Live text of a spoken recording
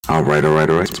All right.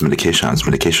 It's medication. It's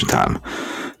medication time.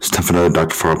 It's time for another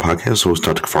Dr. Kavarga podcast. So it's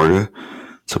Dr. Kavarga.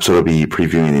 This episode I'll be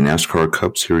previewing the NASCAR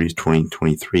Cup Series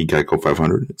 2023 GEICO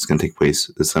 500. It's going to take place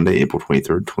this Sunday, April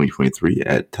 23rd, 2023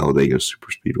 at Talladega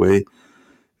Superspeedway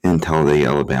in Talladega,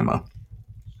 Alabama.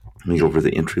 Let me go over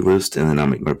the entry list and then I'll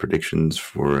make my predictions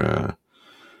for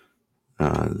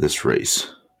this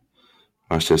race.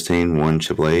 Ross Chastain won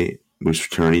Chevrolet, Moose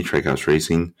Fraternity, Trackhouse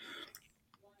Racing.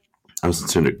 Austin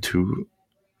Cindric 2,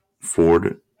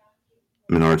 Ford,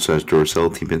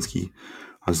 Menard/Duracell, Team Penske.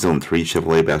 Austin Dillon 3,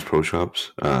 Chevrolet, Bass Pro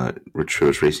Shops, Rich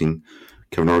Schroeder's Racing.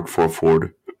 Kevin Harvick 4,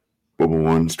 Ford, Bubba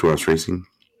 1, Storehouse Racing.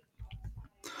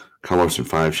 Kyle Larson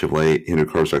 5, Chevrolet,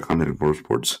 HinderCars.com, Hendrick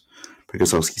Motorsports.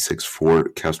 Pegasowski 6,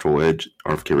 Ford, Castrol Edge,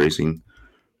 RFK Racing.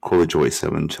 Corley Joy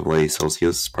 7, Chevrolet,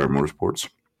 Celsius, Spire Motorsports.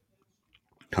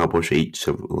 Kyle Busch 8,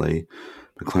 Chevrolet,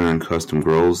 McLaren Custom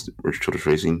Grills, Rich Schroeder's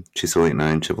Racing. Chase Elliott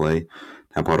 9, Chevrolet,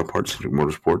 Napa Auto Parts, Hendrick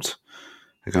Motorsports.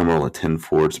 Hickamorola 10,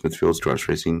 Ford, Smithfield, Strauss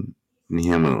Racing.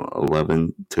 Needham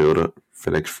 11, Toyota,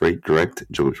 FedEx Freight Direct,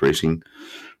 Jacobs Racing.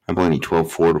 Blaney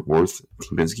 12, Ford, Worth,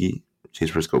 Team Penske.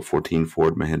 Chase Briscoe 14,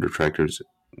 Ford, Mahindra Tractors,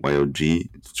 YOG,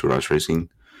 Strauss Racing.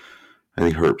 I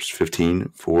think Herbst 15,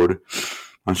 Ford,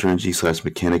 Monster Energy /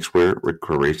 Mechanics Wear, Rick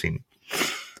Crow Racing.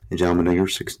 And John Menninger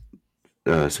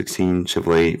 16,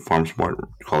 Chevrolet, Farm Smart,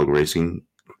 Colleague Racing.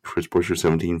 Chris Buescher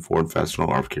 17, Ford, Fastenal,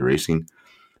 RFK Racing.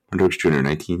 Hendricks Jr.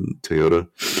 19, Toyota,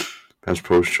 Bass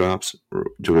Pro Shops,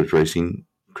 Jacobs Racing.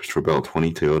 Christopher Bell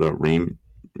 20, Toyota, Ream,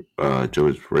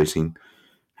 Jacobs Racing.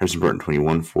 Harrison Burton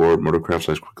 21, Ford,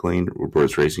 Motorcraft / Quick Lane,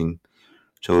 Roberts Racing.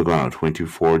 Joe Logano 22,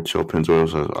 Ford, Shell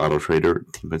Pennzoil / Auto Trader,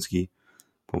 Team Penske.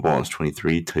 Bob Wallace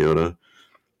 23, Toyota,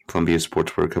 Columbia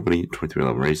Sportswear Company,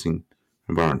 2311 Racing.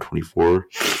 And Byron 24,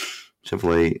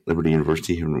 Chevrolet, Liberty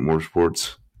University, Hendrick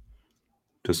Motorsports.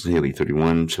 Justin Haley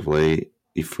 31, Chevrolet,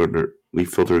 Leaf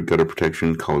Filter Gutter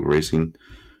Protection, Colleague Racing.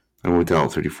 And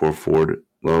McDowell 34, Ford,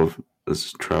 Love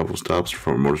Travel Stops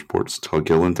from Motorsports. Todd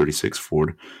Gillen 36,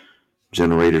 Ford,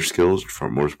 Generator Skills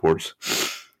from Motorsports.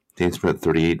 Dan Smith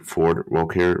 38, Ford,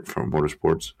 Wellcare from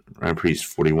Motorsports. Ryan Priest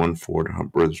 41, Ford,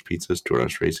 Hunt Brothers Pizza,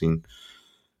 Storehouse Racing.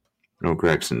 Noah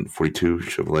Gregson 42,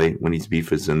 Chevrolet, Wendy's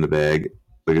Beef is in the bag,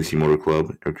 Legacy Motor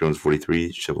Club. Eric Jones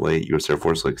 43, Chevrolet, U.S. Air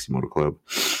Force, Legacy Motor Club.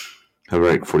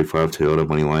 Hellwright 45, Toyota,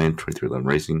 Money Lion, 2311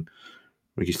 Racing.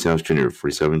 Ricky Stenhouse Jr.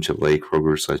 47, Chevrolet,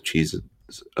 Kroger / Cheese,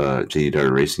 JD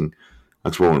Dyer Racing.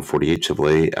 Alex Rowland 48,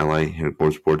 Chevrolet, Ally, Hendrick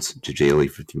Motorsports. JJ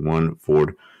 51,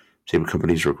 Ford, Jacob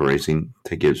Companies, Roker Racing.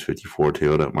 Ted Gibbs 54,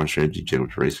 Toyota, Monster Energy,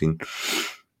 Jacobs Racing.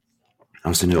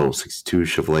 Austin Hill 62,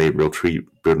 Chevrolet, Realtree,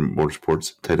 Bearden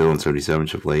Motorsports. Ted Dillon 77,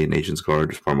 Chevrolet, Nation's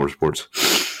Guard, Spar Motorsports.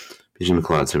 BJ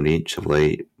McLeod 78,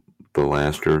 Chevrolet,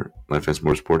 Belaster, Lifefast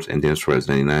Motorsports, and Dennis Torres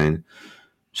 99.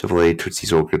 Chevrolet,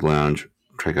 Tootsie's Orchid Lounge,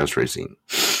 Trackhouse Racing.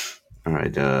 All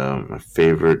right, my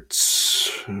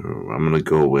favorites. I'm gonna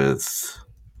go with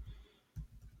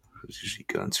who's usually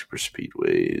gone super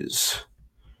speedways.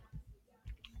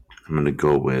 I'm gonna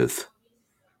go with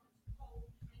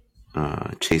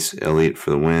Chase Elliott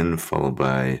for the win, followed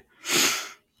by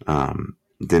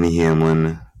Denny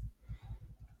Hamlin,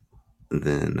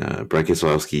 then Brad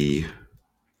Keselowski,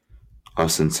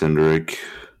 Austin Cindric.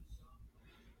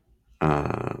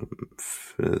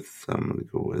 Fifth, I'm going to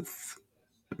go with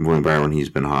William Byron. He's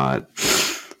been hot.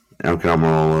 Al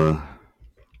Almirola.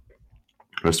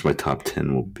 The rest of my top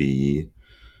 10 will be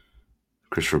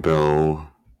Christopher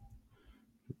Bell,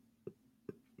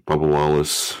 Bubba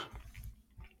Wallace,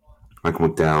 Michael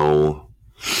McDowell,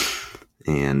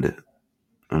 and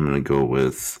I'm going to go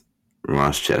with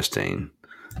Ross Chastain.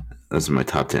 Those are my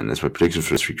top 10. That's my predictions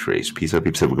for this week's race. Peace out,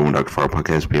 peeps. Have a good one. Dr. Kavarga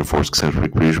Podcast. Be on Force. Extended for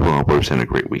the week. Usual. I hope you're having a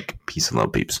great week. Peace and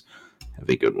love, peeps. Have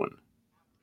a good one.